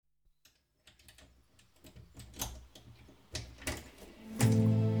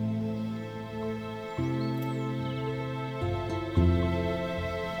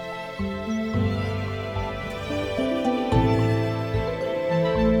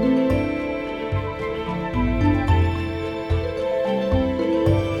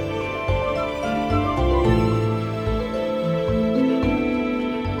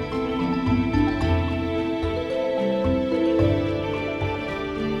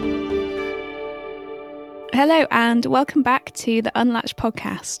Hello and welcome back to the Unlatched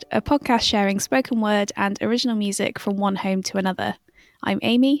podcast, a podcast sharing spoken word and original music from one home to another. I'm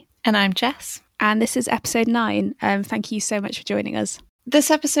Amy. And I'm Jess. And this is episode 9. Thank you so much for joining us. This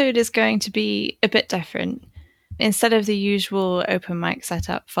episode is going to be a bit different. Instead of the usual open mic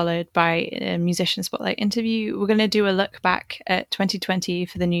setup followed by a musician spotlight interview, we're going to do a look back at 2020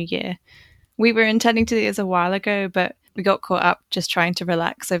 for the new year. We were intending to do this a while ago, but we got caught up just trying to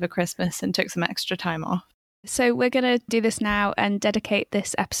relax over Christmas and took some extra time off. So we're going to do this now and dedicate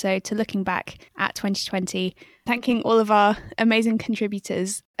this episode to looking back at 2020, thanking all of our amazing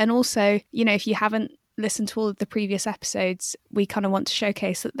contributors. And also, if you haven't listened to all of the previous episodes, we kind of want to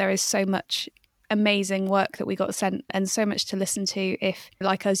showcase that there is so much amazing work that we got sent and so much to listen to if,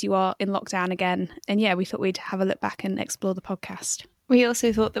 like us, you are in lockdown again. And yeah, we thought we'd have a look back and explore the podcast. We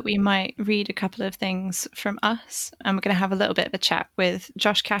also thought that we might read a couple of things from us, and we're going to have a little bit of a chat with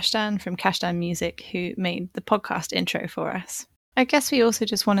Josh Kashdan from Kashdan Music, who made the podcast intro for us. I guess we also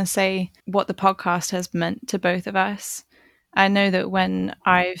just want to say what the podcast has meant to both of us. I know that when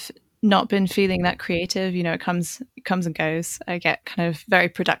I've not been feeling that creative, it comes and goes. I get kind of very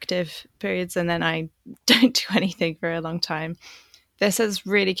productive periods, and then I don't do anything for a long time. This has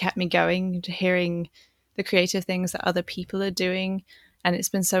really kept me going, hearing the creative things that other people are doing, and it's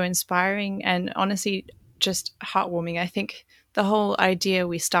been so inspiring and honestly just heartwarming. I think the whole idea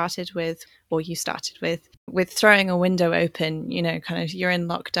we started with, or you started with throwing a window open, kind of you're in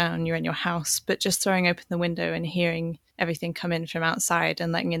lockdown, you're in your house, but just throwing open the window and hearing everything come in from outside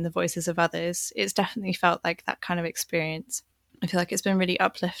and letting in the voices of others, it's definitely felt like that kind of experience. I feel like it's been really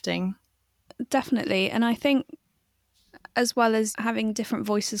uplifting. Definitely. And I think as well as having different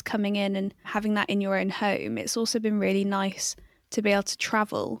voices coming in and having that in your own home, it's also been really nice to be able to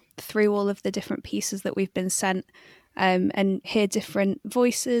travel through all of the different pieces that we've been sent and hear different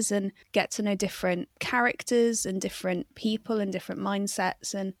voices and get to know different characters and different people and different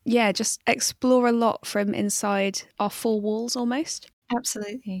mindsets. And yeah, just explore a lot from inside our four walls almost.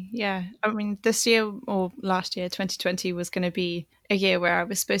 Absolutely. Yeah. I mean, this year or last year, 2020, was going to be a year where I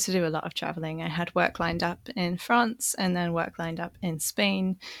was supposed to do a lot of traveling. I had work lined up in France and then work lined up in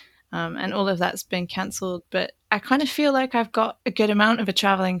Spain. And all of that's been cancelled. But I kind of feel like I've got a good amount of a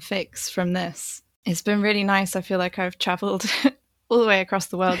traveling fix from this. It's been really nice. I feel like I've traveled all the way across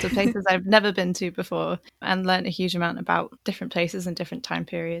the world to places I've never been to before and learned a huge amount about different places and different time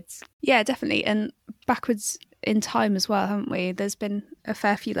periods. Yeah, definitely. And backwards in time as well, haven't we? There's been a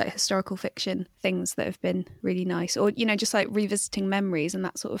fair few like historical fiction things that have been really nice, or just like revisiting memories and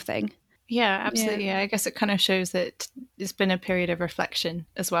that sort of thing. Yeah, absolutely. Yeah. I guess it kind of shows that it's been a period of reflection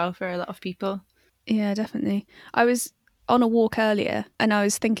as well for a lot of people. Yeah, definitely. I was on a walk earlier and I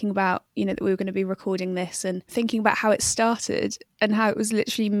was thinking about, that we were going to be recording this and thinking about how it started and how it was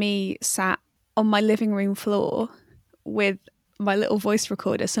literally me sat on my living room floor with my little voice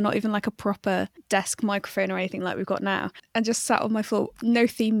recorder, so not even like a proper desk microphone or anything like we've got now, and just sat on my floor, no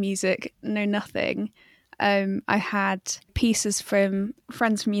theme music, no nothing. I had pieces from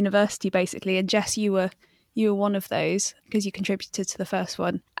friends from university basically, and Jess, you were one of those because you contributed to the first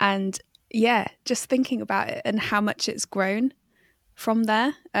one. And yeah, just thinking about it and how much it's grown from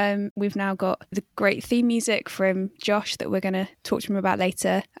there. We've now got the great theme music from Josh that we're going to talk to him about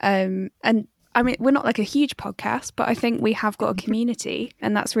later. And I mean, we're not like a huge podcast, but I think we have got a community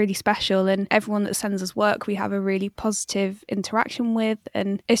and that's really special. And everyone that sends us work, we have a really positive interaction with.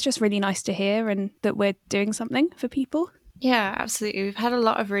 And it's just really nice to hear and that we're doing something for people. Yeah, absolutely. We've had a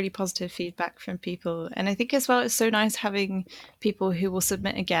lot of really positive feedback from people. And I think as well, it's so nice having people who will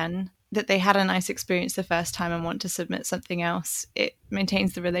submit again, that they had a nice experience the first time and want to submit something else. It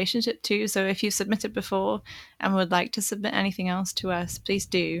maintains the relationship too. So if you've submitted before and would like to submit anything else to us, please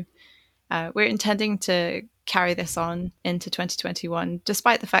do. We're intending to carry this on into 2021,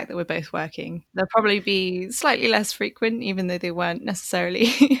 despite the fact that we're both working. They'll probably be slightly less frequent, even though they weren't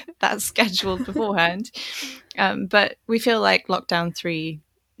necessarily that scheduled beforehand. But we feel like Lockdown 3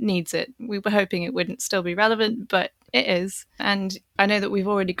 needs it. We were hoping it wouldn't still be relevant, but it is. And I know that we've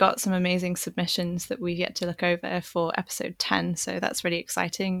already got some amazing submissions that we've yet to look over for episode 10, so that's really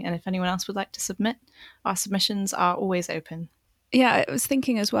exciting. And if anyone else would like to submit, our submissions are always open. Yeah, I was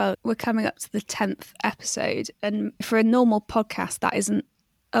thinking as well, we're coming up to the 10th episode, and for a normal podcast, that isn't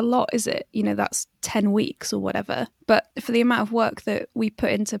a lot, is it? That's 10 weeks or whatever. But for the amount of work that we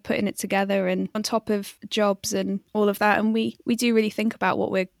put into putting it together and on top of jobs and all of that, and we do really think about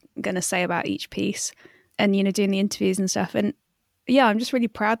what we're going to say about each piece and, doing the interviews and stuff. And yeah, I'm just really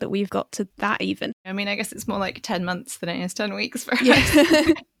proud that we've got to that even. I mean, I guess it's more like 10 months than it is 10 weeks for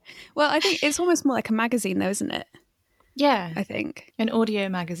us. Well, I think it's almost more like a magazine though, isn't it? Yeah, I think. an audio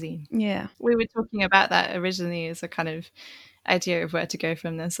magazine. Yeah. We were talking about that originally as a kind of idea of where to go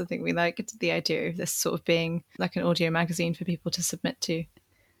from this. I think we liked the idea of this sort of being like an audio magazine for people to submit to.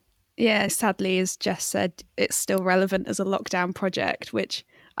 Yeah, sadly, as Jess said, it's still relevant as a lockdown project, which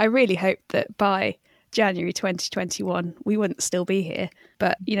I really hope that by January 2021 we wouldn't still be here.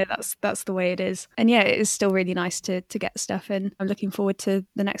 But that's the way it is. And yeah, it is still really nice to get stuff in. I'm looking forward to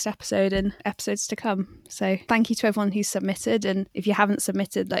the next episode and episodes to come. So thank you to everyone who's submitted. And if you haven't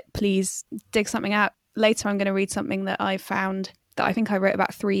submitted, like, please dig something out. Later I'm going to read something that I found that I think I wrote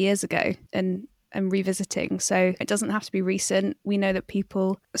about 3 years ago, and revisiting. So it doesn't have to be recent. We know that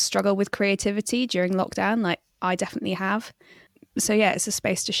people struggle with creativity during lockdown, like I definitely have. So yeah, it's a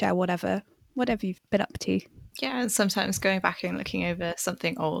space to share whatever you've been up to. Yeah, and sometimes going back and looking over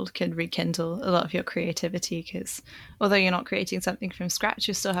something old can rekindle a lot of your creativity, because although you're not creating something from scratch,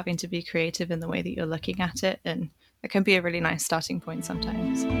 you're still having to be creative in the way that you're looking at it, and it can be a really nice starting point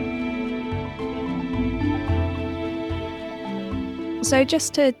sometimes. So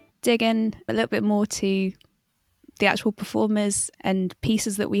just to dig in a little bit more to the actual performers and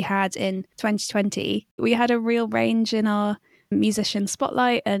pieces that we had in 2020, we had a real range in our musician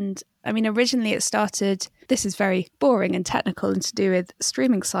spotlight. And I mean, originally it started, this is very boring and technical and to do with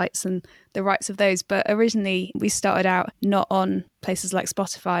streaming sites and the rights of those, but originally we started out not on places like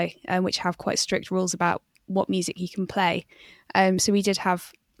Spotify, which have quite strict rules about what music you can play. So we did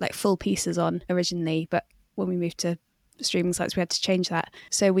have like full pieces on originally, but when we moved to streaming sites, we had to change that.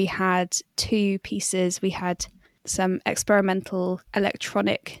 So we had 2 pieces. We had some experimental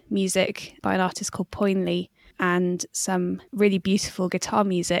electronic music by an artist called Poinley, and some really beautiful guitar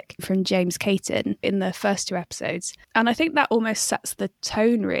music from James Caton in the first 2 episodes. And I think that almost sets the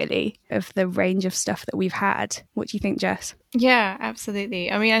tone, really, of the range of stuff that we've had. What do you think, Jess? Yeah,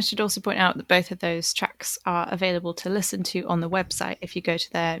 absolutely. I mean, I should also point out that both of those tracks are available to listen to on the website if you go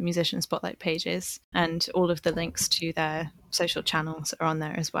to their musician spotlight pages, and all of the links to their social channels are on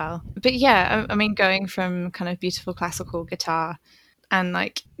there as well. But yeah, I mean, going from kind of beautiful classical guitar and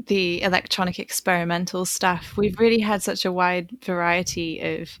like the electronic experimental stuff, we've really had such a wide variety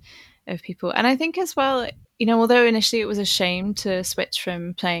of people. And I think as well, you know, although initially it was a shame to switch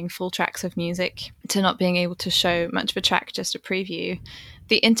from playing full tracks of music to not being able to show much of a track, just a preview,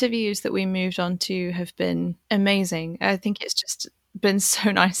 the interviews that we moved on to have been amazing. I think it's just been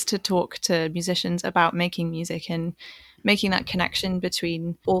so nice to talk to musicians about making music and making that connection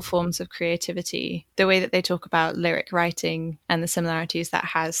between all forms of creativity, the way that they talk about lyric writing and the similarities that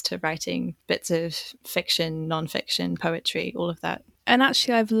has to writing bits of fiction, non-fiction, poetry, all of that. And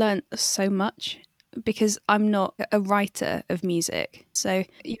actually, I've learnt so much because I'm not a writer of music. So,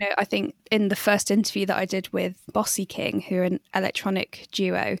 you know, I think in the first interview that I did with Bossy King, who are an electronic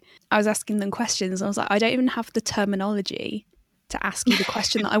duo, I was asking them questions and I was like, I don't even have the terminology to ask you the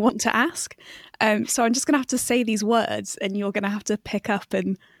question that I want to ask. So I'm just going to have to say these words and you're going to have to pick up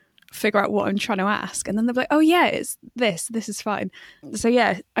and figure out what I'm trying to ask. And then they'll be like, oh yeah, it's this is fine. So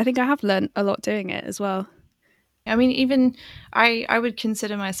yeah, I think I have learned a lot doing it as well. I mean, even I would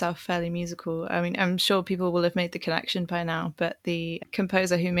consider myself fairly musical. I mean, I'm sure people will have made the connection by now, but the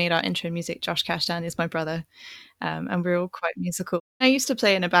composer who made our intro music, Josh Kashdan, is my brother, and we're all quite musical. I used to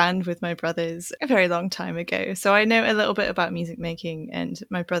play in a band with my brothers a very long time ago, so I know a little bit about music making, and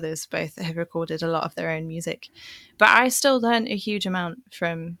my brothers both have recorded a lot of their own music. But I still learned a huge amount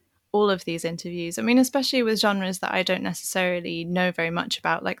from all of these interviews. I mean, especially with genres that I don't necessarily know very much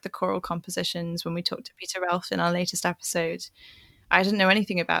about, like the choral compositions. When we talked to Peter Ralph in our latest episode, I didn't know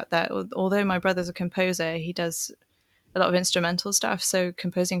anything about that. Although my brother's a composer, he does a lot of instrumental stuff, so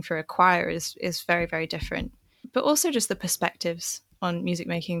composing for a choir is very, very different. But also just the perspectives on music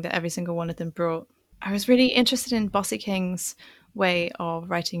making that every single one of them brought. I was really interested in Bossy King's way of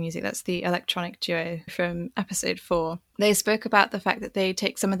writing music. That's the electronic duo from episode 4. They spoke about the fact that they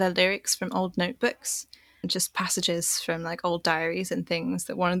take some of their lyrics from old notebooks, just passages from like old diaries and things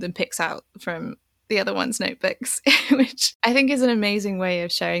that one of them picks out from the other one's notebooks, which I think is an amazing way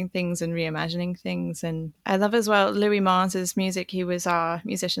of sharing things and reimagining things. And I love as well Louis Mars's music. He was our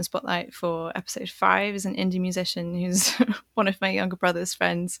musician spotlight for episode 5, is an indie musician who's one of my younger brother's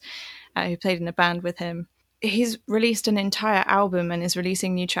friends, who played in a band with him. He's released an entire album and is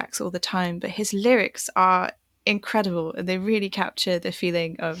releasing new tracks all the time, but his lyrics are incredible. They really capture the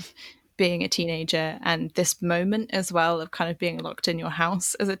feeling of being a teenager and this moment as well of kind of being locked in your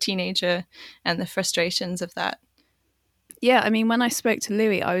house as a teenager and the frustrations of that. Yeah, I mean, when I spoke to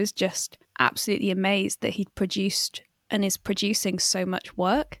Louis, I was just absolutely amazed that he'd produced and is producing so much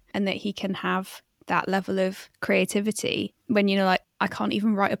work and that he can have that level of creativity when, you know, like I can't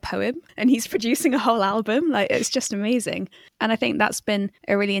even write a poem, and he's producing a whole album. Like, it's just amazing. And I think that's been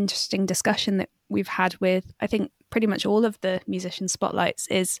a really interesting discussion that we've had with, I think, pretty much all of the musician spotlights,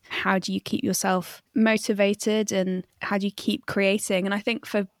 is how do you keep yourself motivated and how do you keep creating? And I think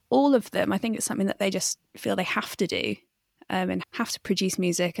for all of them, I think it's something that they just feel they have to do. And have to produce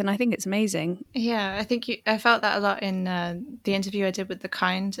music, and I think it's amazing. Yeah, I think I felt that a lot in the interview I did with The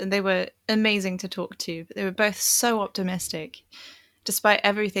Kind, and they were amazing to talk to, but they were both so optimistic. Despite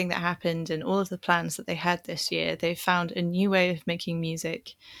everything that happened and all of the plans that they had this year, they found a new way of making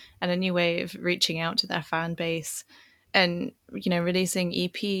music and a new way of reaching out to their fan base and, releasing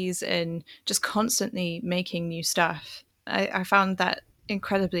EPs and just constantly making new stuff. I found that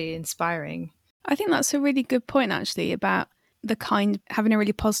incredibly inspiring. I think that's a really good point, actually, about The Kind having a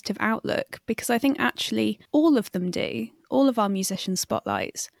really positive outlook, because I think actually all of them do. All of our musician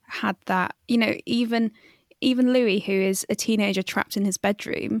spotlights had that. Even Louis, who is a teenager trapped in his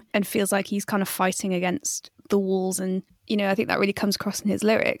bedroom and feels like he's kind of fighting against the walls, and I think that really comes across in his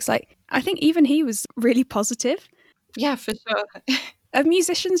lyrics. Like, I think even he was really positive. Yeah, for sure. Are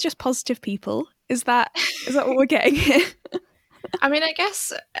musicians just positive people? Is that what we're getting here? I mean, I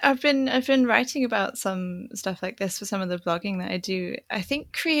guess I've been writing about some stuff like this for some of the blogging that I do. I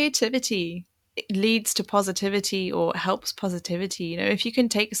think creativity leads to positivity or helps positivity. If you can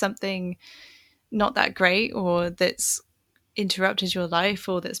take something not that great or that's interrupted your life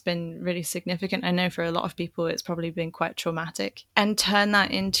or that's been really significant, I know for a lot of people it's probably been quite traumatic, and turn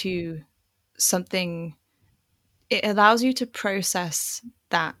that into something, it allows you to process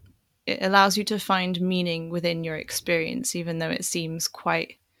that. It allows you to find meaning within your experience, even though it seems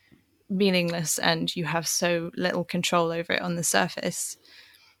quite meaningless and you have so little control over it on the surface.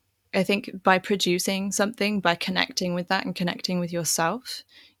 I think by producing something, by connecting with that and connecting with yourself,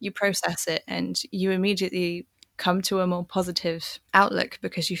 you process it and you immediately come to a more positive outlook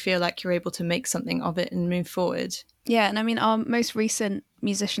because you feel like you're able to make something of it and move forward. Yeah, and I mean, our most recent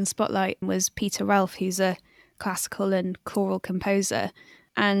musician spotlight was Peter Ralph, who's a classical and choral composer.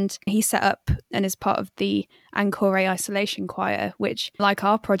 And he set up and is part of the Encore Isolation Choir, which, like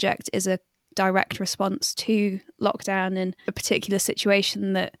our project, is a direct response to lockdown and a particular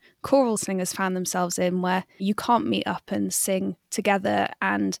situation that choral singers found themselves in, where you can't meet up and sing together,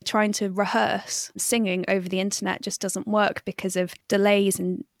 and trying to rehearse singing over the internet just doesn't work because of delays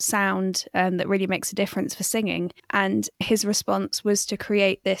in sound that really makes a difference for singing. And his response was to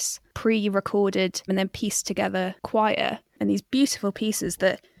create this pre-recorded and then pieced together choir, and these beautiful pieces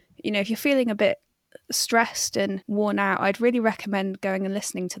that, if you're feeling a bit stressed and worn out, I'd really recommend going and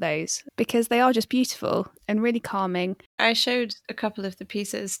listening to those, because they are just beautiful and really calming. I showed a couple of the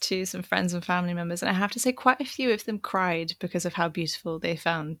pieces to some friends and family members, and I have to say quite a few of them cried because of how beautiful they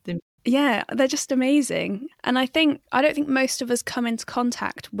found them. Yeah, they're just amazing. And I don't think most of us come into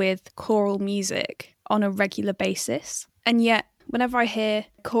contact with choral music on a regular basis. And yet, whenever I hear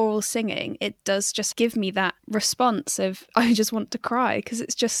choral singing, it does just give me that response of, I just want to cry, because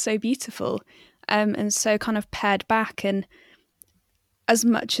it's just so beautiful. And so kind of pared back. And as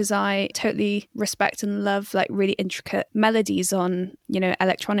much as I totally respect and love like really intricate melodies on,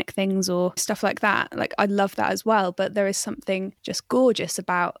 electronic things or stuff like that, like I love that as well. But there is something just gorgeous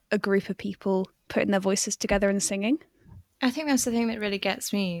about a group of people putting their voices together and singing. I think that's the thing that really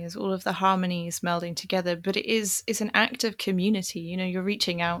gets me, is all of the harmonies melding together. But it's an act of community. You're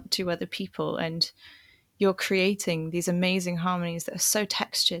reaching out to other people and you're creating these amazing harmonies that are so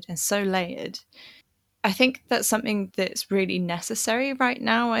textured and so layered. I think that's something that's really necessary right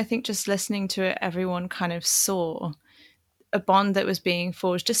now. I think just listening to it, everyone kind of saw a bond that was being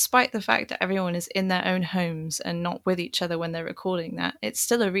forged, despite the fact that everyone is in their own homes and not with each other when they're recording that. It's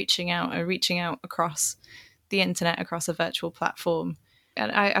still a reaching out across the internet, across a virtual platform.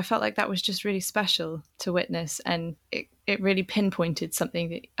 And I felt like that was just really special to witness, and it really pinpointed something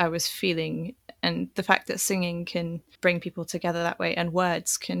that I was feeling. And the fact that singing can bring people together that way, and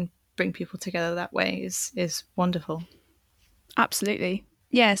words can bring people together that way, is wonderful. Absolutely.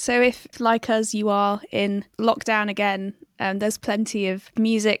 Yeah, so if, like us, you are in lockdown again, there's plenty of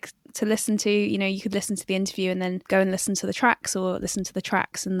music to listen to. You could listen to the interview and then go and listen to the tracks, or listen to the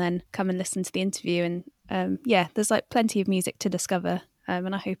tracks and then come and listen to the interview. And there's like plenty of music to discover,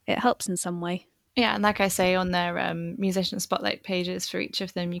 and I hope it helps in some way. Yeah, and like I say, on their musician spotlight pages for each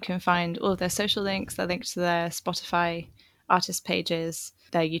of them, you can find all of their social links, their links to their Spotify artist pages,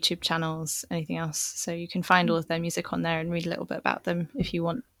 their YouTube channels, anything else. So you can find all of their music on there and read a little bit about them if you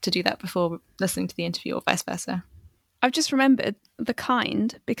want to do that before listening to the interview, or vice versa. I've just remembered The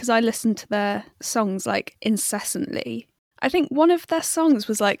Kind, because I listen to their songs like incessantly. I think one of their songs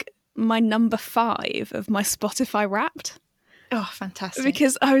was like my number 5 of my Spotify Wrapped. Oh, fantastic.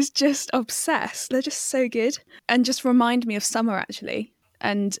 because I was just obsessed. They're just so good and just remind me of summer, actually.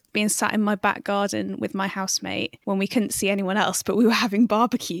 And being sat in my back garden with my housemate when we couldn't see anyone else, but we were having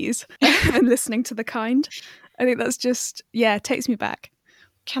barbecues and listening to The Kind. I think that's just, it takes me back.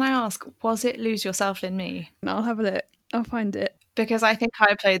 Can I ask, was it Lose Yourself in Me? And I'll have a look. I'll find it. Because I think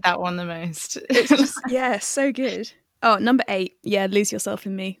I played that one the most. It's just, so good. Oh, number 8. Yeah, Lose Yourself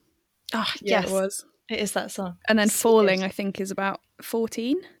in Me. Oh, Yeah, yes. it was. It is that song. And then So Falling, good. I think, is about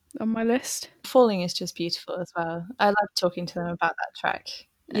 14 on my list. Falling is just beautiful as well. I love talking to them about that track.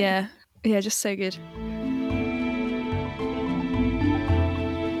 Yeah, just so good.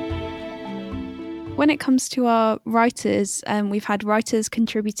 When it comes to our writers, we've had writers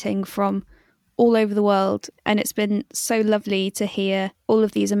contributing from all over the world, and it's been so lovely to hear all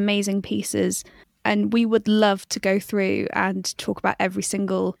of these amazing pieces. And we would love to go through and talk about every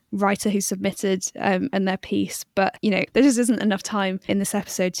single writer who submitted and their piece. But, there just isn't enough time in this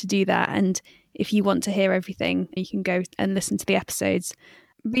episode to do that. And if you want to hear everything, you can go and listen to the episodes.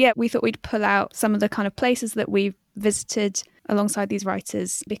 But yeah, we thought we'd pull out some of the kind of places that we've visited alongside these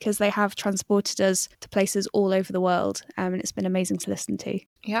writers, because they have transported us to places all over the world, and it's been amazing to listen to.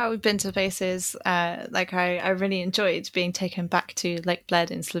 Yeah, we've been to places like I really enjoyed being taken back to Lake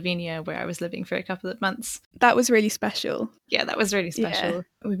Bled in Slovenia, where I was living for a couple of months. That was really special. Yeah, that was really special. Yeah.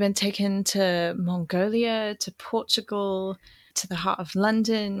 We've been taken to Mongolia, to Portugal, to the heart of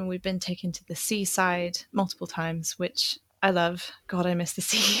London. We've been taken to the seaside multiple times, which I love. God, I miss the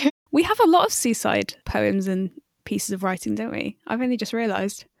sea. We have a lot of seaside poems and pieces of writing, don't we? I've only just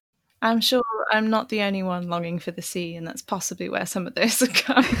realised. I'm sure I'm not the only one longing for the sea, and that's possibly where some of those are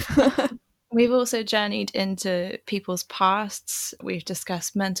coming from. We've also journeyed into people's pasts. We've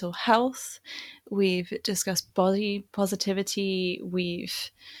discussed mental health. We've discussed body positivity.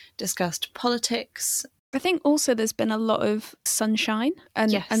 We've discussed politics. I think also there's been a lot of sunshine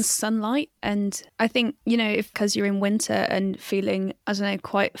and sunlight. And I think, because you're in winter and feeling, I don't know,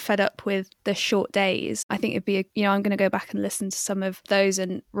 quite fed up with the short days, I think it'd be, I'm going to go back and listen to some of those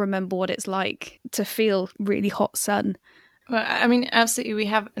and remember what it's like to feel really hot sun. Well, I mean, absolutely. We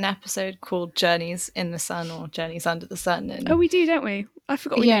have an episode called Journeys in the Sun or Journeys Under the Sun. And... Oh, we do, don't we? I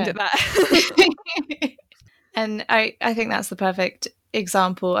forgot we named it that. And I think that's the perfect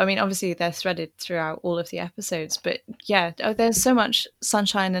example. I mean, obviously they're threaded throughout all of the episodes, but yeah, there's so much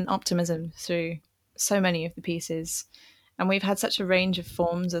sunshine and optimism through so many of the pieces. And we've had such a range of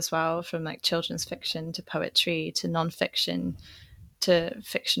forms as well, from like children's fiction to poetry to non-fiction to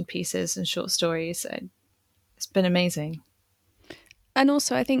fiction pieces and short stories. It's been amazing. And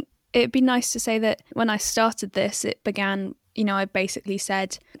also, I think it'd be nice to say that when I started this, it began, I basically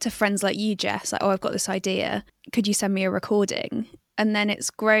said to friends like you, Jess, like, oh, I've got this idea. Could you send me a recording? And then it's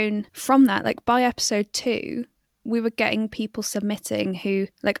grown from that. Like by episode 2, we were getting people submitting who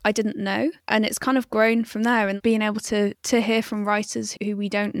I didn't know. And it's kind of grown from there, and being able to hear from writers who we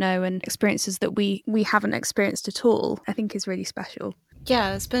don't know and experiences that we haven't experienced at all, I think is really special.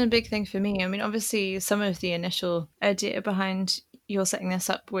 Yeah, it's been a big thing for me. I mean, obviously some of the initial idea behind you're setting this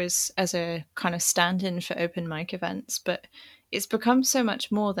up was as a kind of stand-in for open mic events, but it's become so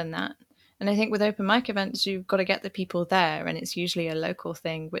much more than that. And I think with open mic events, you've got to get the people there, and it's usually a local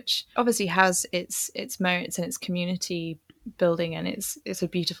thing, which obviously has its merits and its community building, and it's a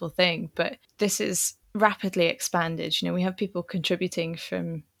beautiful thing. But this is rapidly expanded. We have people contributing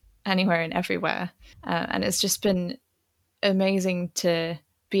from anywhere and everywhere, and it's just been amazing to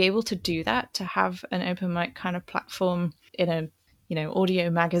be able to do that, to have an open mic kind of platform in a audio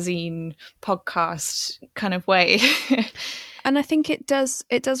magazine podcast kind of way. And I think it does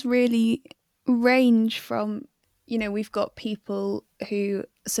really range from, we've got people who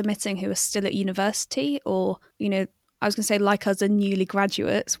are submitting who are still at university, or, I was going to say like us are newly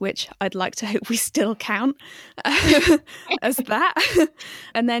graduates, which I'd like to hope we still count as that.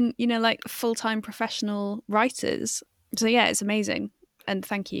 And then, like full-time professional writers. So yeah, it's amazing. And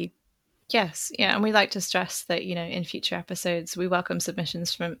thank you. Yes, yeah, and we like to stress that, in future episodes, we welcome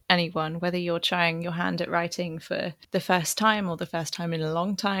submissions from anyone, whether you're trying your hand at writing for the first time or the first time in a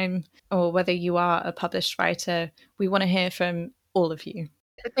long time, or whether you are a published writer. We want to hear from all of you.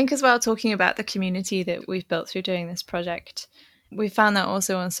 I think as well, talking about the community that we've built through doing this project, we found that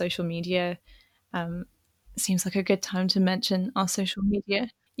also on social media. It seems like a good time to mention our social media.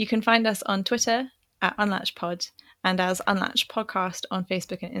 You can find us on Twitter at UnlatchedPod, and as Unlatched Podcast on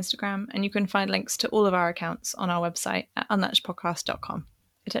Facebook and Instagram. And you can find links to all of our accounts on our website at unlatchedpodcast.com.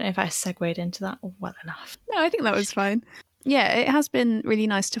 I don't know if I segued into that well enough. No, I think that was fine. Yeah, it has been really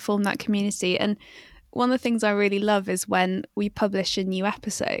nice to form that community. And one of the things I really love is when we publish a new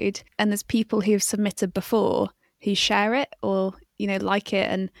episode and there's people who've submitted before who share it or, like it.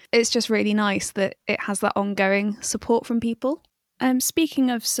 And it's just really nice that it has that ongoing support from people. Speaking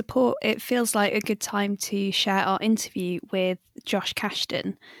of support, it feels like a good time to share our interview with Josh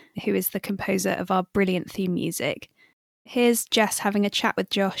Cashton, who is the composer of our brilliant theme music. Here's Jess having a chat with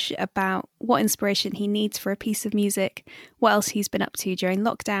Josh about what inspiration he needs for a piece of music, what else he's been up to during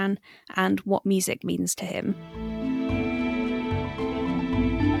lockdown, and what music means to him.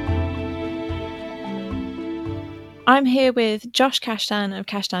 I'm here with Josh Cashdan of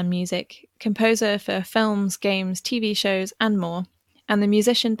Cashdan Music, composer for films, games, TV shows, and more, and the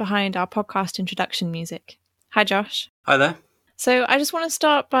musician behind our podcast introduction music. Hi, Josh. Hi there. So I just want to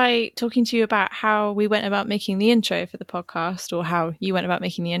start by talking to you about how we went about making the intro for the podcast, or how you went about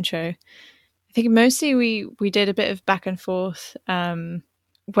making the intro. I think mostly we did a bit of back and forth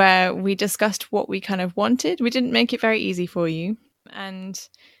where we discussed what we kind of wanted. We didn't make it very easy for you. And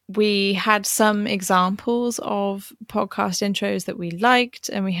we had some examples of podcast intros that we liked,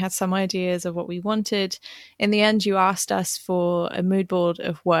 and we had some ideas of what we wanted. In the end, you asked us for a mood board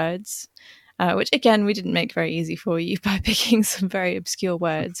of words, which again, we didn't make very easy for you by picking some very obscure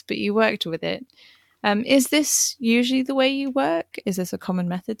words, but you worked with it. Is this usually the way you work? Is this a common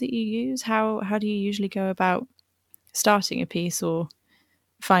method that you use? How do you usually go about starting a piece or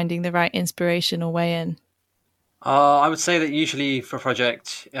finding the right inspiration or way in? I would say that usually for a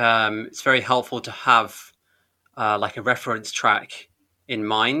project, it's very helpful to have like a reference track in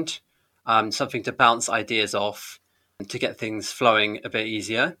mind, something to bounce ideas off and to get things flowing a bit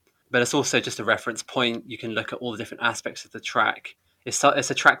easier. But it's also just a reference point. You can look at all the different aspects of the track. It's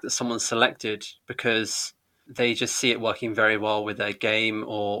a track that someone selected because they just see it working very well with their game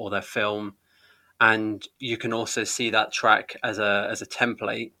or their film. And you can also see that track as a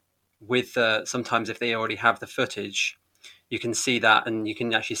template with sometimes if they already have the footage, you can see that, and you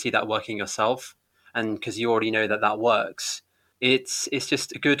can actually see that working yourself. And because you already know that works, it's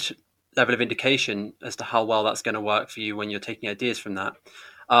just a good level of indication as to how well that's going to work for you when you're taking ideas from that.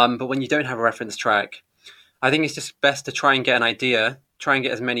 But when you don't have a reference track, I think it's just best to try and get an idea, try and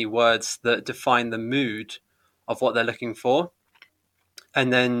get as many words that define the mood of what they're looking for,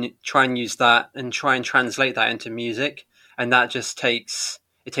 and then try and use that and try and translate that into music. And that just takes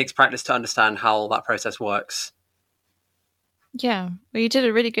practice to understand how that process works. Yeah, well, you did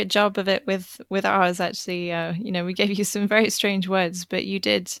a really good job of it with ours, actually. We gave you some very strange words, but you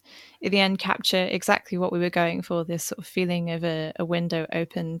did, in the end, capture exactly what we were going for, this sort of feeling of a window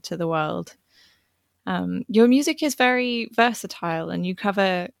open to the world. Your music is very versatile, and you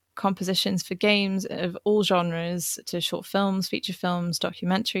cover compositions for games of all genres to short films, feature films,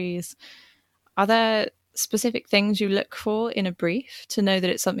 documentaries. Are there specific things you look for in a brief to know that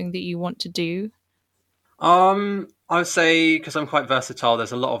it's something that you want to do? I would say, because I'm quite versatile,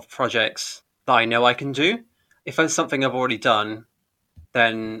 there's a lot of projects that I know I can do. If it's something I've already done,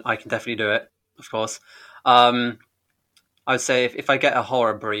 then I can definitely do it, of course. I would say if I get a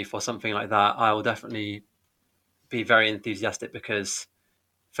horror brief or something like that, I will definitely be very enthusiastic, because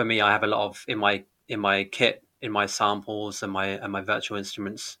for me, I have a lot of in my kit, in my samples and my virtual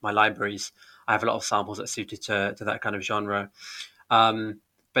instruments, my libraries. I have a lot of samples that are suited to that kind of genre.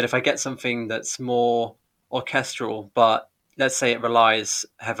 But if I get something that's more orchestral, but let's say it relies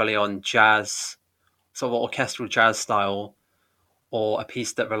heavily on jazz, sort of orchestral jazz style, or a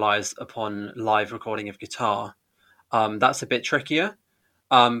piece that relies upon live recording of guitar, that's a bit trickier,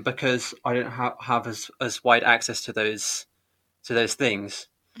 because I don't have as wide access to those things.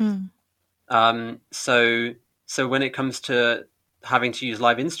 So when it comes to having to use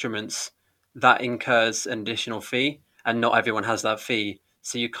live instruments, that incurs an additional fee, and not everyone has that fee.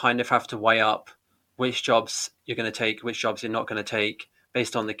 So you kind of have to weigh up which jobs you're going to take, which jobs you're not going to take,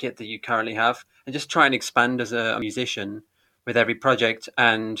 based on the kit that you currently have, and just try and expand as a musician with every project,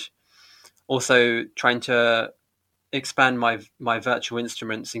 and also trying to expand my virtual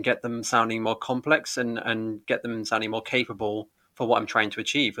instruments and get them sounding more complex and get them sounding more capable for what I'm trying to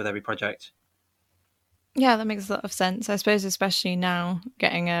achieve with every project. Yeah, that makes a lot of sense. I suppose, especially now,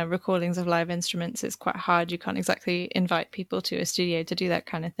 getting recordings of live instruments is quite hard. You can't exactly invite people to a studio to do that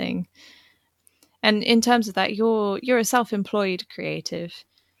kind of thing. And in terms of that, you're a self-employed creative.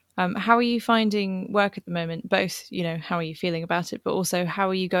 How are you finding work at the moment? Both, how are you feeling about it, but also how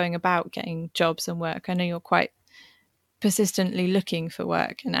are you going about getting jobs and work? I know you're quite persistently looking for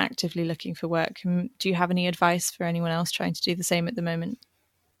work and actively looking for work. Do you have any advice for anyone else trying to do the same at the moment?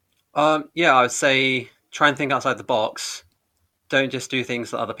 Yeah, I would say try and think outside the box. Don't just do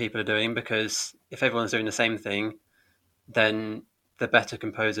things that other people are doing, because if everyone's doing the same thing, then the better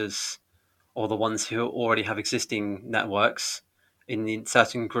composers, or the ones who already have existing networks in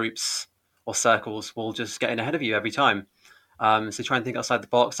certain groups or circles will just get in ahead of you every time. So try and think outside the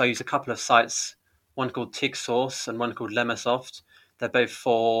box. I use a couple of sites, one called TigSource and one called Lemmasoft. They're both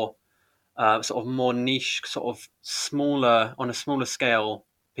for sort of more niche, sort of smaller, on a smaller scale,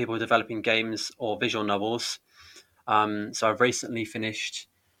 people developing games or visual novels. So I've recently finished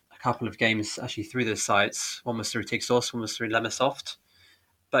a couple of games actually through those sites. One was through TigSource, one was through Lemmasoft.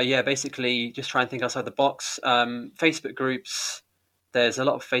 But yeah, basically just try and think outside the box. Facebook groups, there's a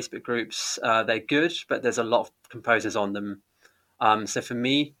lot of Facebook groups. They're good, but there's a lot of composers on them. So for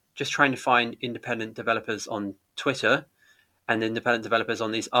me, just trying to find independent developers on Twitter and independent developers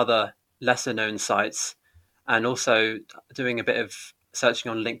on these other lesser known sites, and also doing a bit of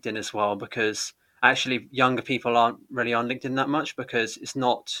searching on LinkedIn as well, because actually younger people aren't really on LinkedIn that much because it's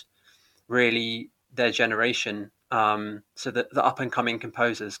not really their generation. So the up and coming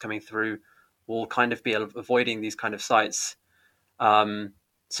composers coming through will kind of be avoiding these kind of sites.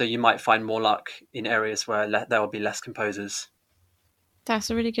 So you might find more luck in areas where there will be less composers. That's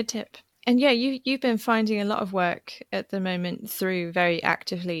a really good tip. And yeah, you've been finding a lot of work at the moment through very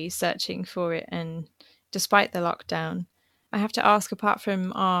actively searching for it, and despite the lockdown. I have to ask, apart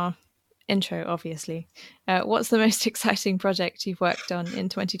from our intro, obviously, what's the most exciting project you've worked on in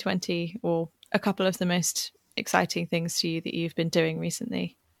 2020, or a couple of the most exciting things to you that you've been doing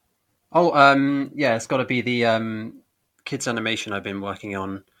recently? Oh, yeah, it's got to be the kids animation I've been working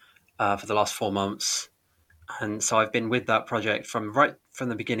on for the last 4 months. And so I've been with that project from right from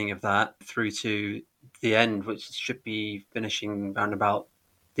the beginning of that through to the end, which should be finishing around about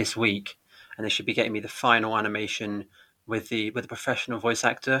this week. And they should be getting me the final animation with the professional voice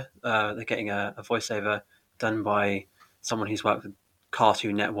actor. They're getting a voiceover done by someone who's worked with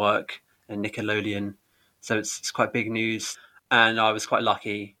Cartoon Network and Nickelodeon. So it's quite big news. And I was quite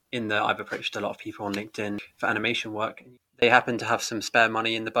lucky in that I've approached a lot of people on LinkedIn for animation work. They happen to have some spare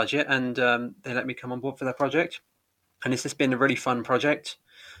money in the budget, and they let me come on board for their project. And it's just been a really fun project.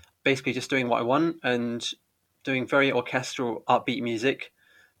 Basically, just doing what I want and doing very orchestral, upbeat music,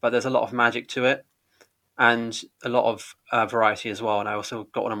 but there's a lot of magic to it and a lot of variety as well. And I also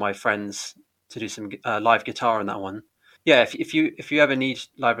got one of my friends to do some live guitar on that one. Yeah, if you ever need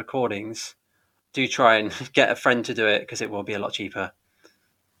live recordings, do try and get a friend to do it because it will be a lot cheaper.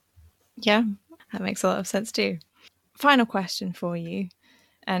 Yeah, that makes a lot of sense too. Final question for you,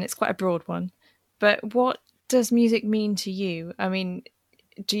 and it's quite a broad one, but what does music mean to you? I mean,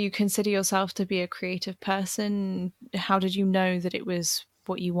 do you consider yourself to be a creative person? How did you know that it was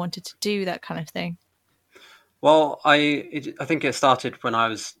what you wanted to do, that kind of thing? Well, I think it started when I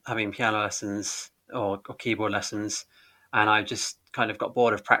was having piano lessons or keyboard lessons, and I just kind of got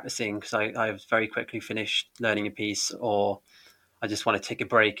bored of practicing because I very quickly finished learning a piece, or I just want to take a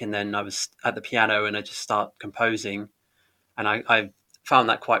break, and then I was at the piano and I just start composing, and I found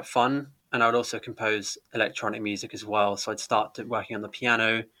that quite fun. And I would also compose electronic music as well. So I'd start working on the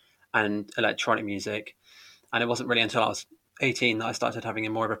piano and electronic music, and it wasn't really until I was 18 that I started having a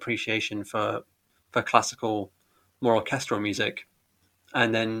more of appreciation for classical, more orchestral music.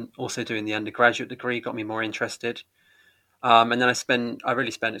 And then also doing the undergraduate degree got me more interested. And then I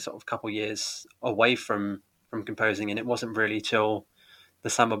really spent a sort of couple of years away from composing, and it wasn't really till the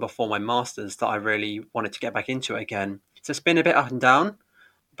summer before my masters that I really wanted to get back into it again. So it's been a bit up and down,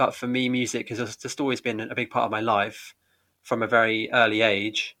 but for me, music has just always been a big part of my life from a very early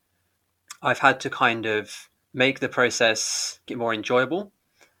age. I've had to kind of make the process get more enjoyable,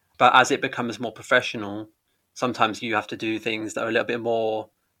 but as it becomes more professional, sometimes you have to do things that are a little bit more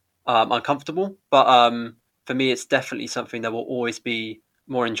uncomfortable. But for me, it's definitely something that will always be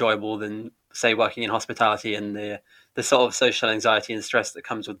more enjoyable than, say, working in hospitality and the sort of social anxiety and stress that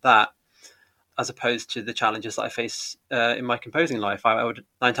comes with that, as opposed to the challenges that I face in my composing life. I would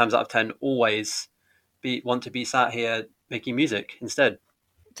 9 times out of 10 always want to be sat here making music instead.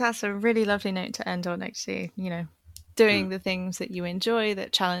 That's a really lovely note to end on, actually. Doing Mm. the things that you enjoy,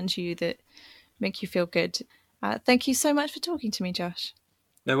 that challenge you, that make you feel good. Thank you so much for talking to me, Josh.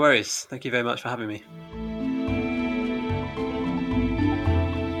 No worries. Thank you very much for having me.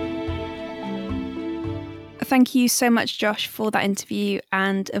 Thank you so much, Josh, for that interview.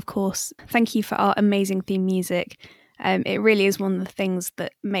 And of course, thank you for our amazing theme music. It really is one of the things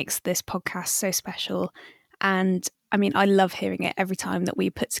that makes this podcast so special. And I mean, I love hearing it every time that we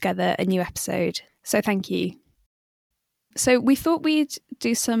put together a new episode. So thank you. So we thought we'd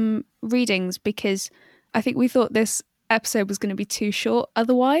do some readings because I think we thought this episode was going to be too short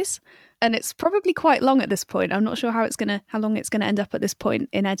otherwise. and it's probably quite long at this point. I'm not sure how long it's gonna end up at this point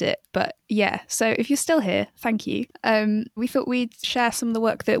in edit, but yeah. So if you're still here, thank you. We thought we'd share some of the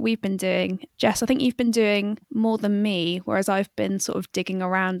work that we've been doing. Jess, I think you've been doing more than me, whereas I've been sort of digging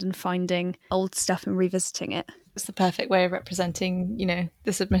around and finding old stuff and revisiting it. It's the perfect way of representing,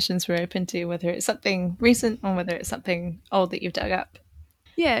 the submissions we're open to, whether it's something recent or whether it's something old that you've dug up.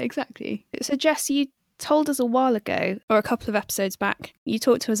 Yeah, exactly. So Jess, you told us a while ago, or a couple of episodes back, you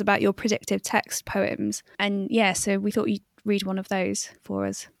talked to us about your predictive text poems. And yeah, so we thought you'd read one of those for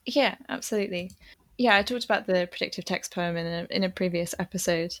us. Yeah, absolutely. Yeah, I talked about the predictive text poem in a previous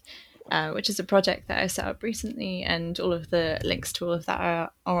episode, which is a project that I set up recently, and all of the links to all of that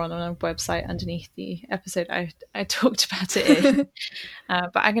are on our website underneath the episode I talked about it in.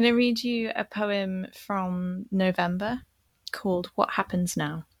 But I'm going to read you a poem from November called What Happens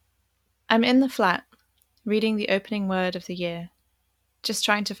Now. I'm in the flat, reading the opening word of the year, just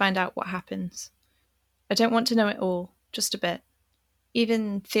trying to find out what happens. I don't want to know it all, just a bit.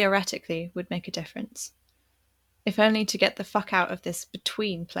 Even theoretically would make a difference. If only to get the fuck out of this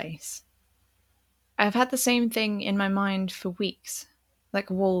between place. I've had the same thing in my mind for weeks, like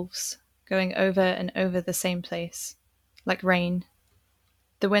wolves going over and over the same place, like rain.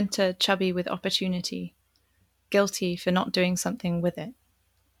 The winter chubby with opportunity, guilty for not doing something with it.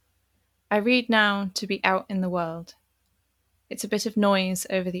 I read now to be out in the world. It's a bit of noise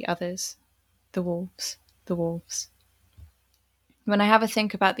over the others, the wolves, the wolves. When I have a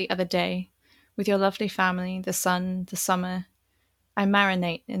think about the other day, with your lovely family, the sun, the summer, I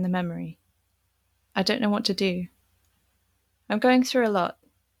marinate in the memory. I don't know what to do. I'm going through a lot.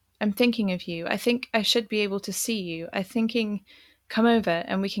 I'm thinking of you. I think I should be able to see you. I'm thinking, come over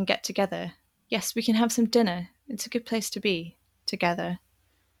and we can get together. Yes, we can have some dinner. It's a good place to be, together.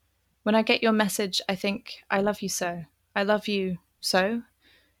 When I get your message, I think, I love you so. I love you so.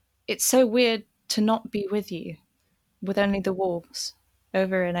 It's so weird to not be with you, with only the wolves,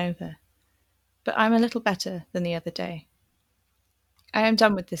 over and over. But I'm a little better than the other day. I am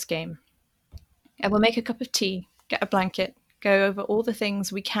done with this game. I will make a cup of tea, get a blanket, go over all the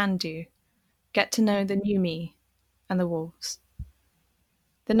things we can do, get to know the new me and the wolves.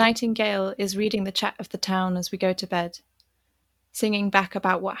 The nightingale is reading the chat of the town as we go to bed, singing back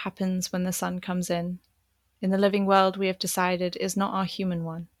about what happens when the sun comes in the living world we have decided is not our human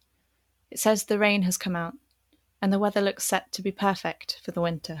one. It says the rain has come out, and the weather looks set to be perfect for the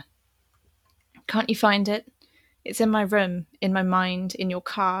winter. Can't you find it? It's in my room, in my mind, in your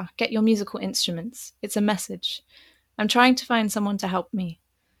car. Get your musical instruments. It's a message. I'm trying to find someone to help me.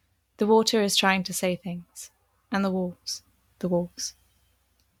 The water is trying to say things. And the wolves. The wolves.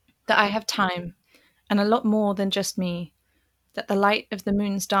 That I have time, and a lot more than just me. That the light of the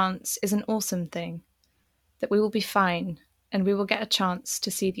moon's dance is an awesome thing. That we will be fine, and we will get a chance to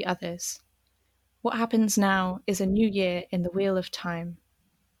see the others. What happens now is a new year in the wheel of time.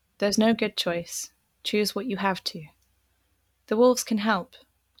 There's no good choice. Choose what you have to. The wolves can help,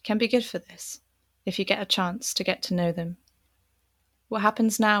 can be good for this, if you get a chance to get to know them. What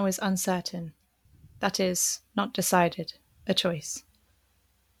happens now is uncertain. That is, not decided, a choice.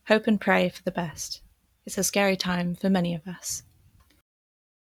 Hope and pray for the best. It's a scary time for many of us.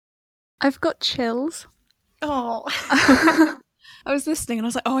 I've got chills. Oh. I was listening and I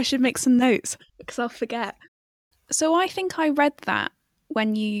was like, oh, I should make some notes because I'll forget. So I think I read that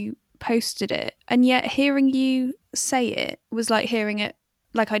when you posted it, and yet hearing you say it was like hearing it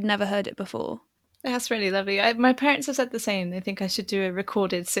like I'd never heard it before. That's really lovely. My parents have said the same. They think I should do a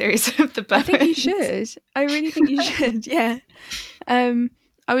recorded series of the poems. I think you should. I really think you should, yeah.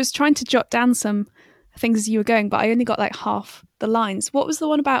 I was trying to jot down some things as you were going, but I only got like half the lines. What was the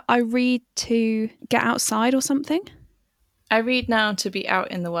one about I read to get outside or something? I read now to be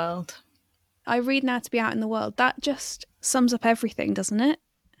out in the world. I read now to be out in the world. That just sums up everything, doesn't it?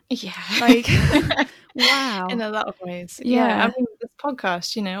 Yeah. Like, wow. In a lot of ways. Yeah. I mean, this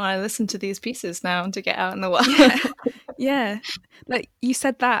podcast, I listen to these pieces now to get out in the world. Yeah. Like, you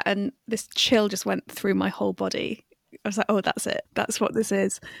said that and this chill just went through my whole body. I was like, oh, that's it. That's what this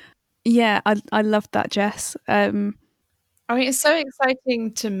is. Yeah, I loved that, Jess. I mean, it's so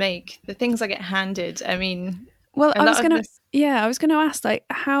exciting to make the things I get handed. I mean, well, I was going to ask, like,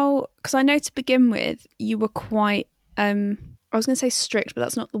 how, because I know to begin with, you were quite, I was going to say strict, but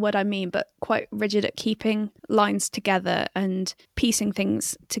that's not the word I mean, but quite rigid at keeping lines together and piecing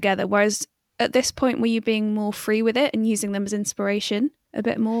things together. Whereas at this point, were you being more free with it and using them as inspiration a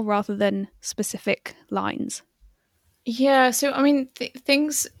bit more rather than specific lines? Yeah, so I mean,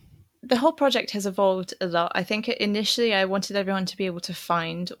 things the whole project has evolved a lot. I think initially I wanted everyone to be able to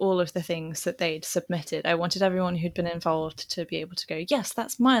find all of the things that they'd submitted. I wanted everyone who'd been involved to be able to go, yes,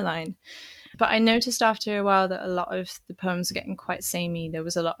 that's my line. But I noticed after a while that a lot of the poems were getting quite samey. There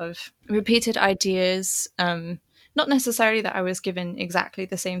was a lot of repeated ideas. Not necessarily that I was given exactly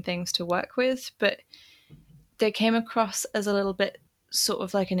the same things to work with, but they came across as a little bit sort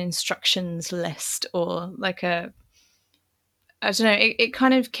of like an instructions list, or like a, I don't know, it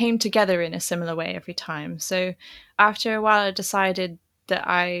kind of came together in a similar way every time. So after a while, I decided that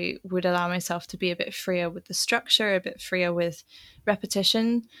I would allow myself to be a bit freer with the structure, a bit freer with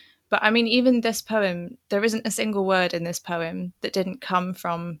repetition. But I mean, even this poem, there isn't a single word in this poem that didn't come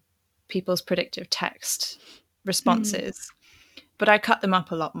from people's predictive text responses. But I cut them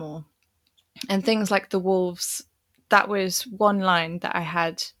up a lot more. And things like the wolves, that was one line that I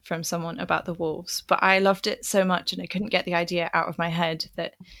had from someone about the wolves, but I loved it so much and I couldn't get the idea out of my head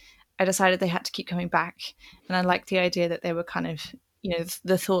that I decided they had to keep coming back. And I liked the idea that they were kind of, you know,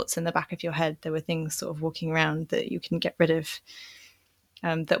 the thoughts in the back of your head. There were things sort of walking around that you can get rid of,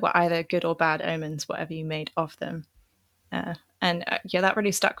 that were either good or bad omens, whatever you made of them. Yeah, that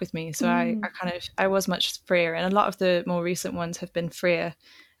really stuck with me. So I was much freer, and a lot of the more recent ones have been freer.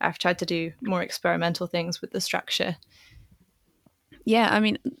 I've tried to do more experimental things with the structure. Yeah, I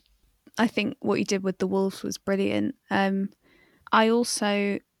mean, I think what you did with the wolves was brilliant. I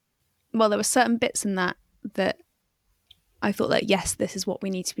also, well, there were certain bits in that I thought that, yes, this is what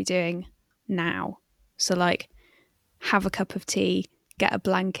we need to be doing now. So like, have a cup of tea, get a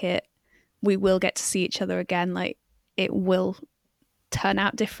blanket, we will get to see each other again. Like, it will turn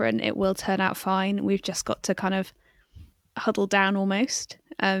out different, it will turn out fine. We've just got to kind of huddle down almost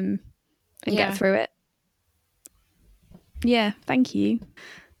and get through it. Yeah, thank you.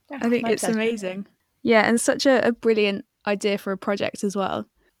 Yeah, I think it's amazing. Yeah, and such a brilliant idea for a project as well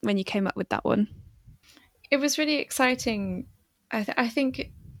when you came up with that one. It was really exciting. I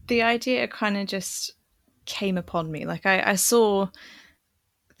think the idea kind of just came upon me. Like I saw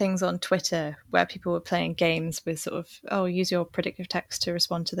things on Twitter where people were playing games with sort of, oh, use your predictive text to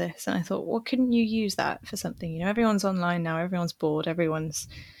respond to this. And I thought, well, couldn't you use that for something? You know, everyone's online now, everyone's bored, everyone's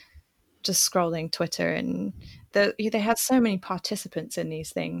just scrolling Twitter, and they had so many participants in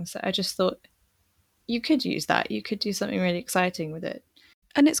these things. I just thought you could use that. You could do something really exciting with it.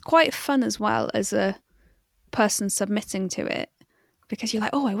 And it's quite fun as well as a person submitting to it, because you're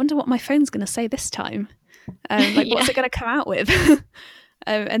like, oh, I wonder what my phone's going to say this time. What's it going to come out with?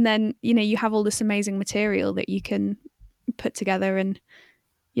 And then, you know, you have all this amazing material that you can put together and,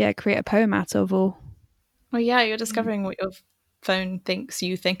 create a poem out of. Or, well, yeah, you're discovering what your phone thinks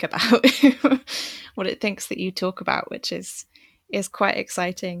you think about, what it thinks that you talk about, which is quite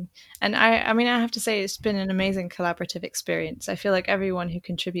exciting. And I mean, I have to say, it's been an amazing collaborative experience. I feel like everyone who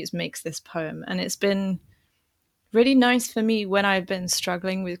contributes makes this poem, and it's been really nice for me when I've been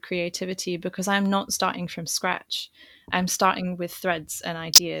struggling with creativity, because I'm not starting from scratch. I'm starting with threads and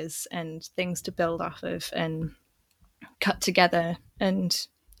ideas and things to build off of and cut together and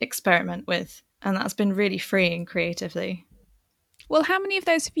experiment with. And that's been really freeing creatively. Well, how many of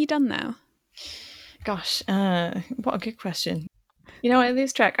those have you done now? Gosh, what a good question. You know, I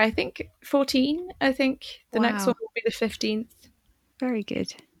lose track. I think 14. I think the next one will be the 15th. Very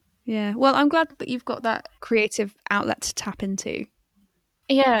good. Yeah. Well, I'm glad that you've got that creative outlet to tap into.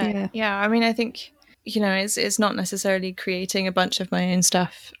 Yeah. I mean, I think, you know, it's not necessarily creating a bunch of my own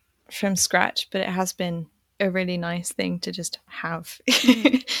stuff from scratch, but it has been a really nice thing to just have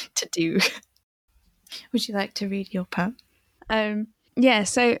to do. Would you like to read your poem? Yeah,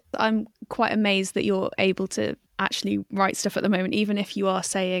 so I'm quite amazed that you're able to actually write stuff at the moment, even if you are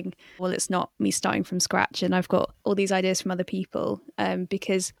saying, well, it's not me starting from scratch and I've got all these ideas from other people,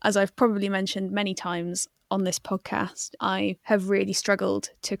 because as I've probably mentioned many times on this podcast, I have really struggled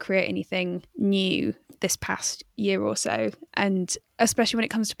to create anything new this past year or so, and especially when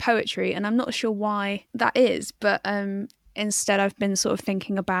it comes to poetry, and I'm not sure why that is, but instead I've been sort of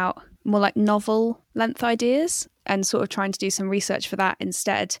thinking about more like novel length ideas and sort of trying to do some research for that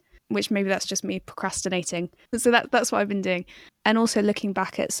instead, which maybe that's just me procrastinating. So that's what I've been doing. And also looking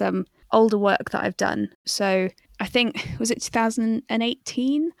back at some older work that I've done. So I think, was it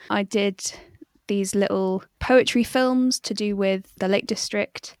 2018? I did these little poetry films to do with the Lake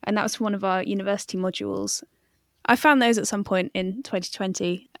District, and that was for one of our university modules. I found those at some point in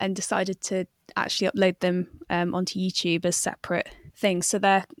 2020 and decided to actually upload them onto YouTube as separate things. So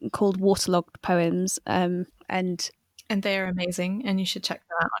they're called Waterlogged Poems, and they are amazing, and you should check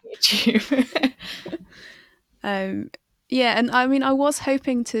them out on YouTube. Yeah, and I mean, I was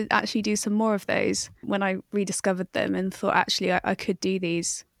hoping to actually do some more of those when I rediscovered them and thought actually I could do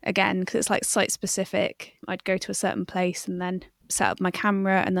these again, because it's like site specific. I'd go to a certain place and then set up my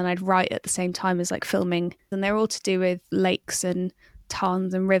camera, and then I'd write at the same time as like filming. And they're all to do with lakes and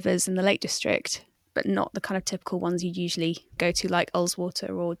tarns and rivers in the Lake District, but not the kind of typical ones you'd usually go to, like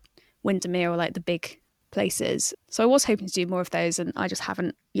Ullswater or Windermere, or like the big places. So I was hoping to do more of those, and I just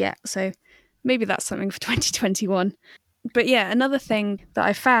haven't yet. So maybe that's something for 2021. But yeah, another thing that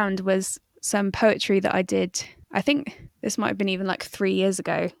I found was some poetry that I did, I think this might have been even like 3 years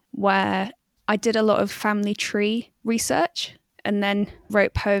ago, where I did a lot of family tree research and then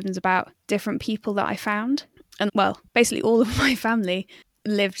wrote poems about different people that I found. And well, basically all of my family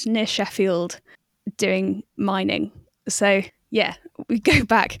lived near Sheffield doing mining. So yeah, we go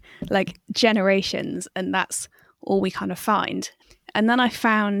back like generations, and that's all we kind of find. And then I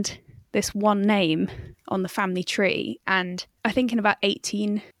found this one name on the family tree, and I think in about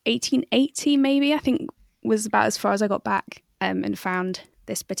 1880 maybe, I think was about as far as I got back, and found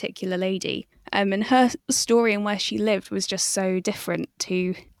this particular lady. And her story and where she lived was just so different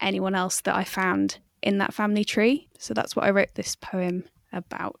to anyone else that I found in that family tree. So that's what I wrote this poem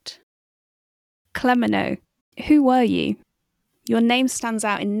about. Clemeno, who were you? Your name stands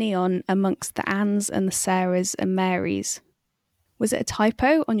out in neon amongst the Annes and the Sarahs and Marys. Was it a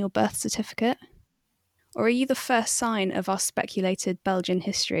typo on your birth certificate? Or are you the first sign of our speculated Belgian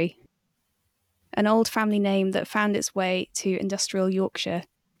history? An old family name that found its way to industrial Yorkshire,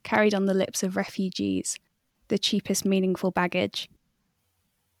 carried on the lips of refugees, the cheapest meaningful baggage.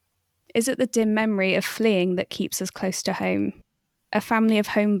 Is it the dim memory of fleeing that keeps us close to home? A family of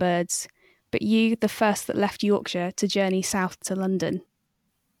home birds, but you the first that left Yorkshire to journey south to London.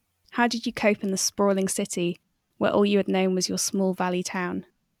 How did you cope in the sprawling city, where all you had known was your small valley town?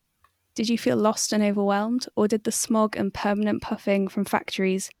 Did you feel lost and overwhelmed, or did the smog and permanent puffing from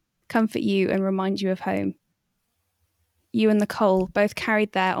factories comfort you and remind you of home? You and the coal both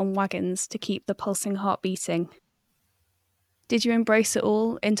carried there on wagons to keep the pulsing heart beating. Did you embrace it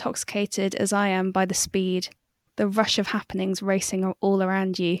all, intoxicated as I am by the speed, the rush of happenings racing all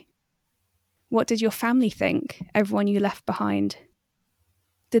around you? What did your family think, everyone you left behind?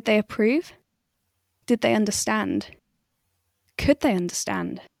 Did they approve? Did they understand? Could they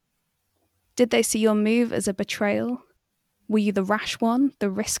understand? Did they see your move as a betrayal? Were you the rash one, the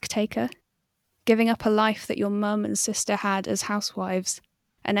risk taker? Giving up a life that your mum and sister had as housewives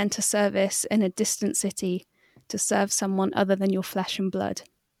and enter service in a distant city to serve someone other than your flesh and blood?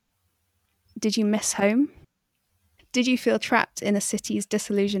 Did you miss home? Did you feel trapped in a city's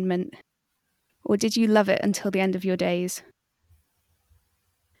disillusionment? Or did you love it until the end of your days?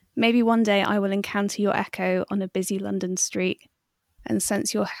 Maybe one day I will encounter your echo on a busy London street and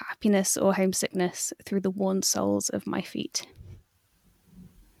sense your happiness or homesickness through the worn soles of my feet.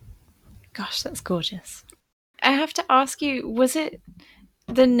 Gosh, that's gorgeous. I have to ask you, was it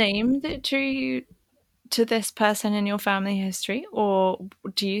the name that drew you to this person in your family history, or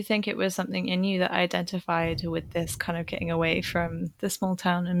do you think it was something in you that identified with this kind of getting away from the small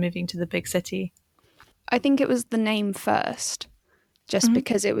town and moving to the big city? I think it was the name first, just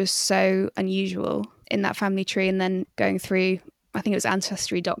because it was so unusual in that family tree, and then going through, I think it was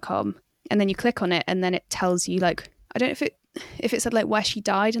ancestry.com, and then you click on it and then it tells you, like, I don't know if it said like where she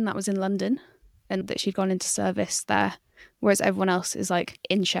died, and that was in London and that she'd gone into service there, whereas everyone else is like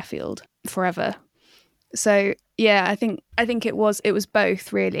in Sheffield forever. So yeah, I think it was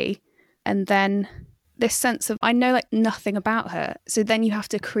both really. And then this sense of, I know like nothing about her, so then you have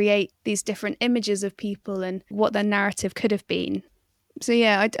to create these different images of people and what their narrative could have been. So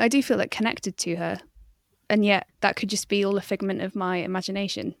yeah, I do feel like connected to her, and yet that could just be all a figment of my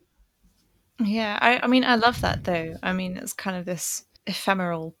imagination. Yeah, I mean, I love that though. I mean, it's kind of this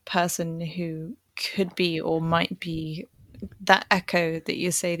ephemeral person who could be or might be that echo that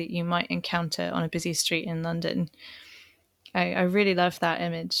you say that you might encounter on a busy street in London. I really love that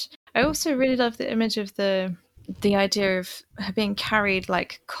image. I also really love the image of the idea of her being carried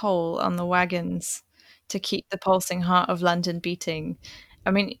like coal on the wagons to keep the pulsing heart of London beating.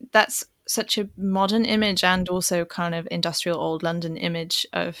 I mean, that's such a modern image and also kind of industrial old London image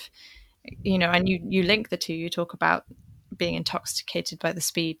of, you know, and you link the two. You talk about being intoxicated by the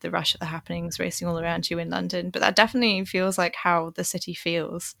speed, the rush of the happenings racing all around you in London, but that definitely feels like how the city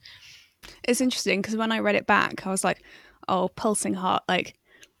feels. It's interesting because when I read it back, I was like, oh, pulsing heart, like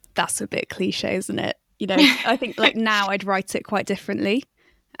that's a bit cliche, isn't it? You know, I think like now I'd write it quite differently.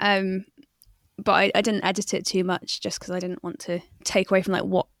 But I didn't edit it too much just because I didn't want to take away from like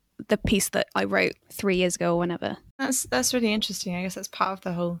what the piece that I wrote 3 years ago or whenever. That's really interesting. I guess that's part of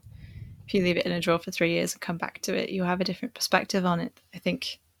the whole, if you leave it in a drawer for 3 years and come back to it, you have a different perspective on it. I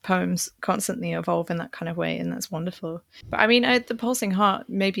think poems constantly evolve in that kind of way, and that's wonderful. But I mean, the Pulsing Heart,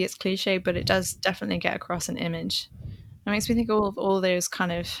 maybe it's cliche, but it does definitely get across an image. It makes me think of all those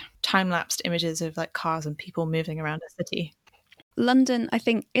kind of time-lapsed images of like cars and people moving around a city. London, I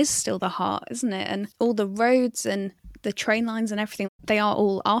think, is still the heart, isn't it? And all the roads and the train lines and everything, they are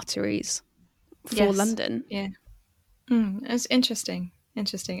all arteries for London. Yeah. It's interesting.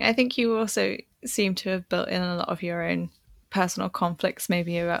 I think you also seem to have built in a lot of your own personal conflicts,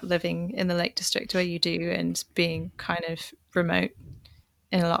 maybe about living in the Lake District where you do and being kind of remote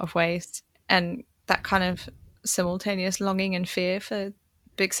in a lot of ways. And that kind of simultaneous longing and fear for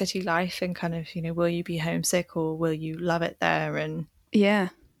big city life and kind of, will you be homesick or will you love it there? And yeah.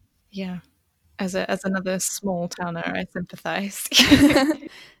 As another small towner, I sympathise.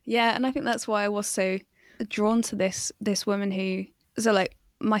 Yeah, and I think that's why I was so drawn to this woman who, so like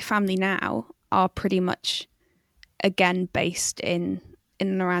my family now are pretty much again based in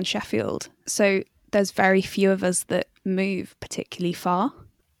and around Sheffield. So there's very few of us that move particularly far.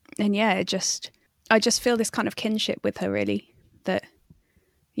 And yeah, I just feel this kind of kinship with her, really, that,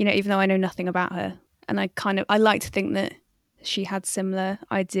 even though I know nothing about her, and I like to think that she had similar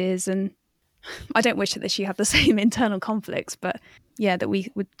ideas, and I don't wish that she had the same internal conflicts, but yeah, that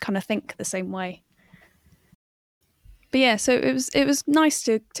we would kind of think the same way. But yeah, so it was nice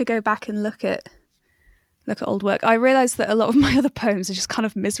to go back and look at old work. I realised that a lot of my other poems are just kind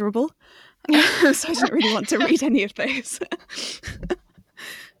of miserable, so I didn't really want to read any of those.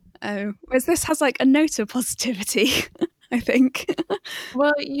 Whereas this has like a note of positivity, I think.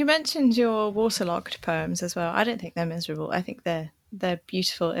 Well, you mentioned your waterlogged poems as well. I don't think they're miserable. I think they're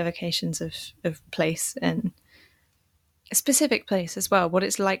beautiful evocations of place and a specific place as well, what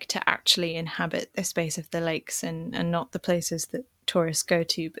it's like to actually inhabit the space of the lakes and not the places that tourists go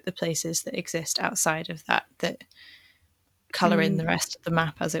to, but the places that exist outside of that colour in the rest of the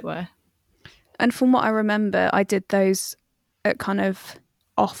map, as it were. And from what I remember, I did those at kind of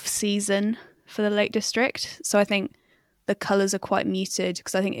off season for the Lake District. So I think the colours are quite muted,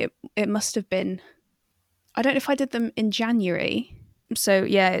 because I think it must have been, I don't know if I did them in January. So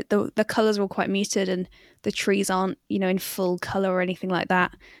yeah, the colours were quite muted and the trees aren't, in full colour or anything like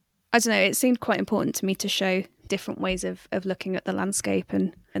that. I don't know, it seemed quite important to me to show different ways of looking at the landscape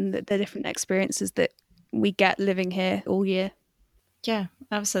and the different experiences that we get living here all year. Yeah,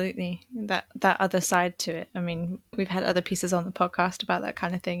 absolutely. That other side to it. I mean, we've had other pieces on the podcast about that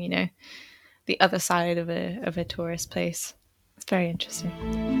kind of thing, the other side of a tourist place. It's very interesting.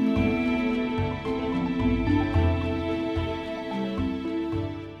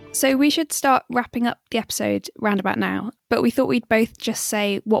 So we should start wrapping up the episode roundabout now, but we thought we'd both just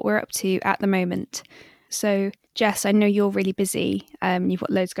say what we're up to at the moment. So Jess, I know you're really busy. You've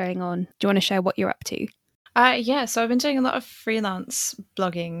got loads going on. Do you want to share what you're up to? Yeah, so I've been doing a lot of freelance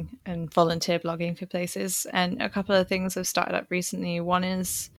blogging and volunteer blogging for places, and a couple of things have started up recently. One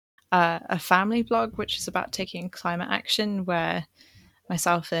is a family blog, which is about taking climate action, where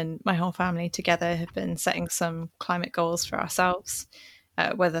myself and my whole family together have been setting some climate goals for ourselves,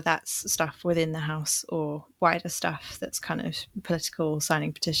 whether that's stuff within the house or wider stuff that's kind of political,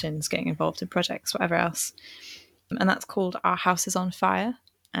 signing petitions, getting involved in projects, whatever else. And that's called Our House is on Fire.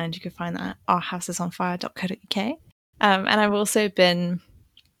 And you can find that at ourhousesonfire.co.uk. And I've also been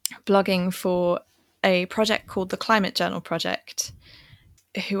blogging for a project called the Climate Journal Project,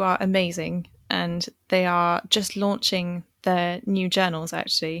 who are amazing. And they are just launching their new journals,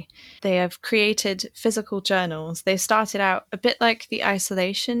 actually. They have created physical journals. They started out a bit like the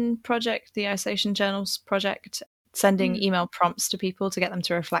Isolation Project, the Isolation Journals Project, sending email prompts to people to get them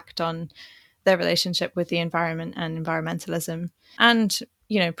to reflect on their relationship with the environment and environmentalism, and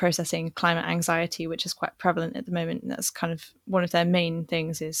processing climate anxiety, which is quite prevalent at the moment. And that's kind of one of their main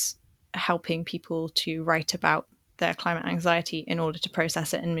things, is helping people to write about their climate anxiety in order to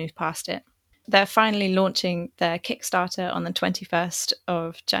process it and move past it. They're finally launching their Kickstarter on the 21st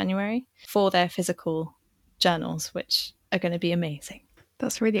of January for their physical journals, which are going to be amazing.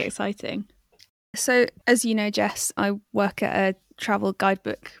 That's really exciting. So, as you know, Jess, I work at a travel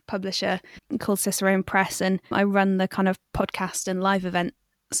guidebook publisher called Cicerone Press, and I run the kind of podcast and live event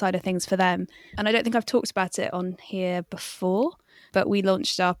side of things for them. And I don't think I've talked about it on here before, but we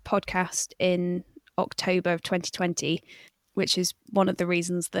launched our podcast in October of 2020, which is one of the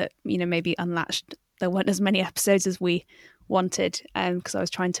reasons that, maybe Unlatched, there weren't as many episodes as we wanted, because I was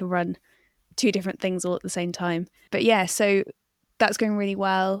trying to run two different things all at the same time. But yeah, so that's going really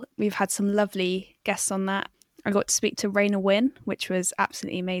well. We've had some lovely guests on that. I got to speak to Raina Wynn, which was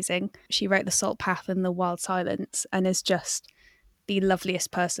absolutely amazing. She wrote The Salt Path and The Wild Silence, and is just the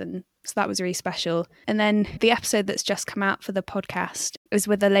loveliest person. So that was really special. And then the episode that's just come out for the podcast was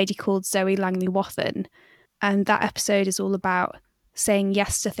with a lady called Zoe Langley Wathen. And that episode is all about saying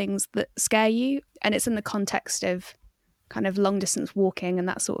yes to things that scare you. And it's in the context of kind of long distance walking and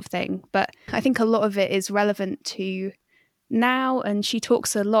that sort of thing. But I think a lot of it is relevant to now. And she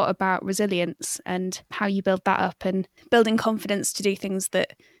talks a lot about resilience and how you build that up and building confidence to do things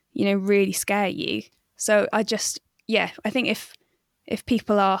that, you know, really scare you. So I think if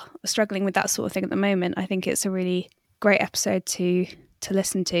people are struggling with that sort of thing at the moment, I think it's a really great episode to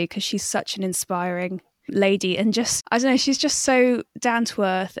listen to, because she's such an inspiring lady and just, I don't know, she's just so down to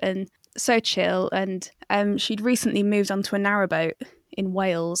earth and so chill. And she'd recently moved onto a narrowboat in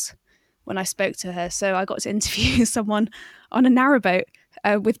Wales when I spoke to her. So I got to interview someone on a narrowboat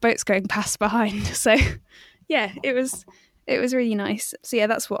with boats going past behind. So yeah, it was really nice. So yeah,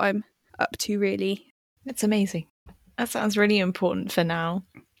 that's what I'm up to really. It's amazing. That sounds really important for now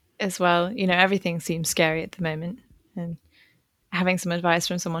as well. You know, everything seems scary at the moment, and having some advice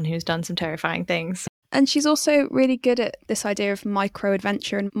from someone who's done some terrifying things. And she's also really good at this idea of micro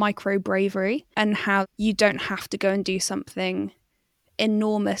adventure and micro bravery, and how you don't have to go and do something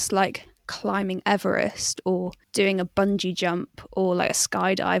enormous like climbing Everest or doing a bungee jump or like a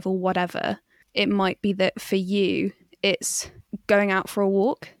skydive or whatever. It might be that for you, it's going out for a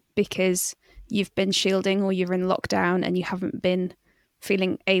walk because you've been shielding or you're in lockdown and you haven't been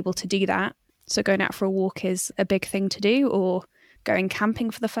feeling able to do that. So going out for a walk is a big thing to do, or going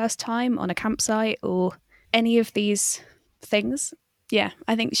camping for the first time on a campsite, or any of these things. Yeah,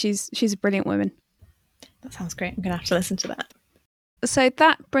 I think she's a brilliant woman. That sounds great. I'm going to have to listen to that. So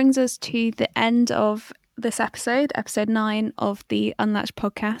that brings us to the end of this episode 9 of the Unlatched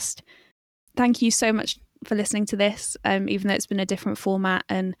podcast. Thank you so much for listening to this, even though it's been a different format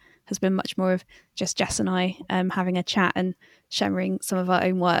and has been much more of just Jess and I having a chat and sharing some of our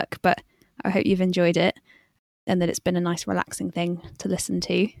own work. But I hope you've enjoyed it and that it's been a nice relaxing thing to listen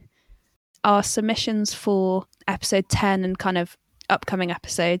to. Our submissions for episode 10 and kind of upcoming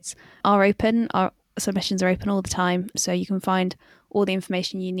episodes are open. Our submissions are open all the time, so you can find all the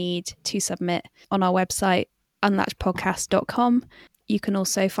information you need to submit on our website, unlatchedpodcast.com. You can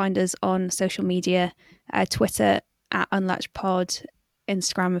also find us on social media, Twitter at unlatchedpod,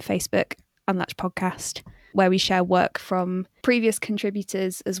 Instagram and Facebook, Unlatched Podcast, where we share work from previous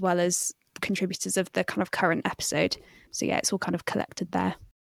contributors as well as contributors of the kind of current episode. So yeah, it's all kind of collected there.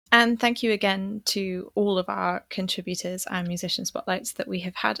 And thank you again to all of our contributors and musician spotlights that we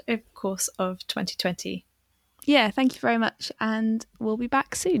have had over the course of 2020. Yeah, thank you very much, and we'll be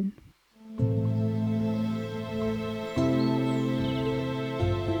back soon.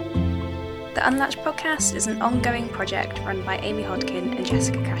 The Unlatched podcast is an ongoing project run by Amy Hodkin and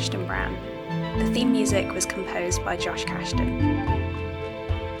Jessica Cashton Brown. The theme music was composed by Josh Cashton.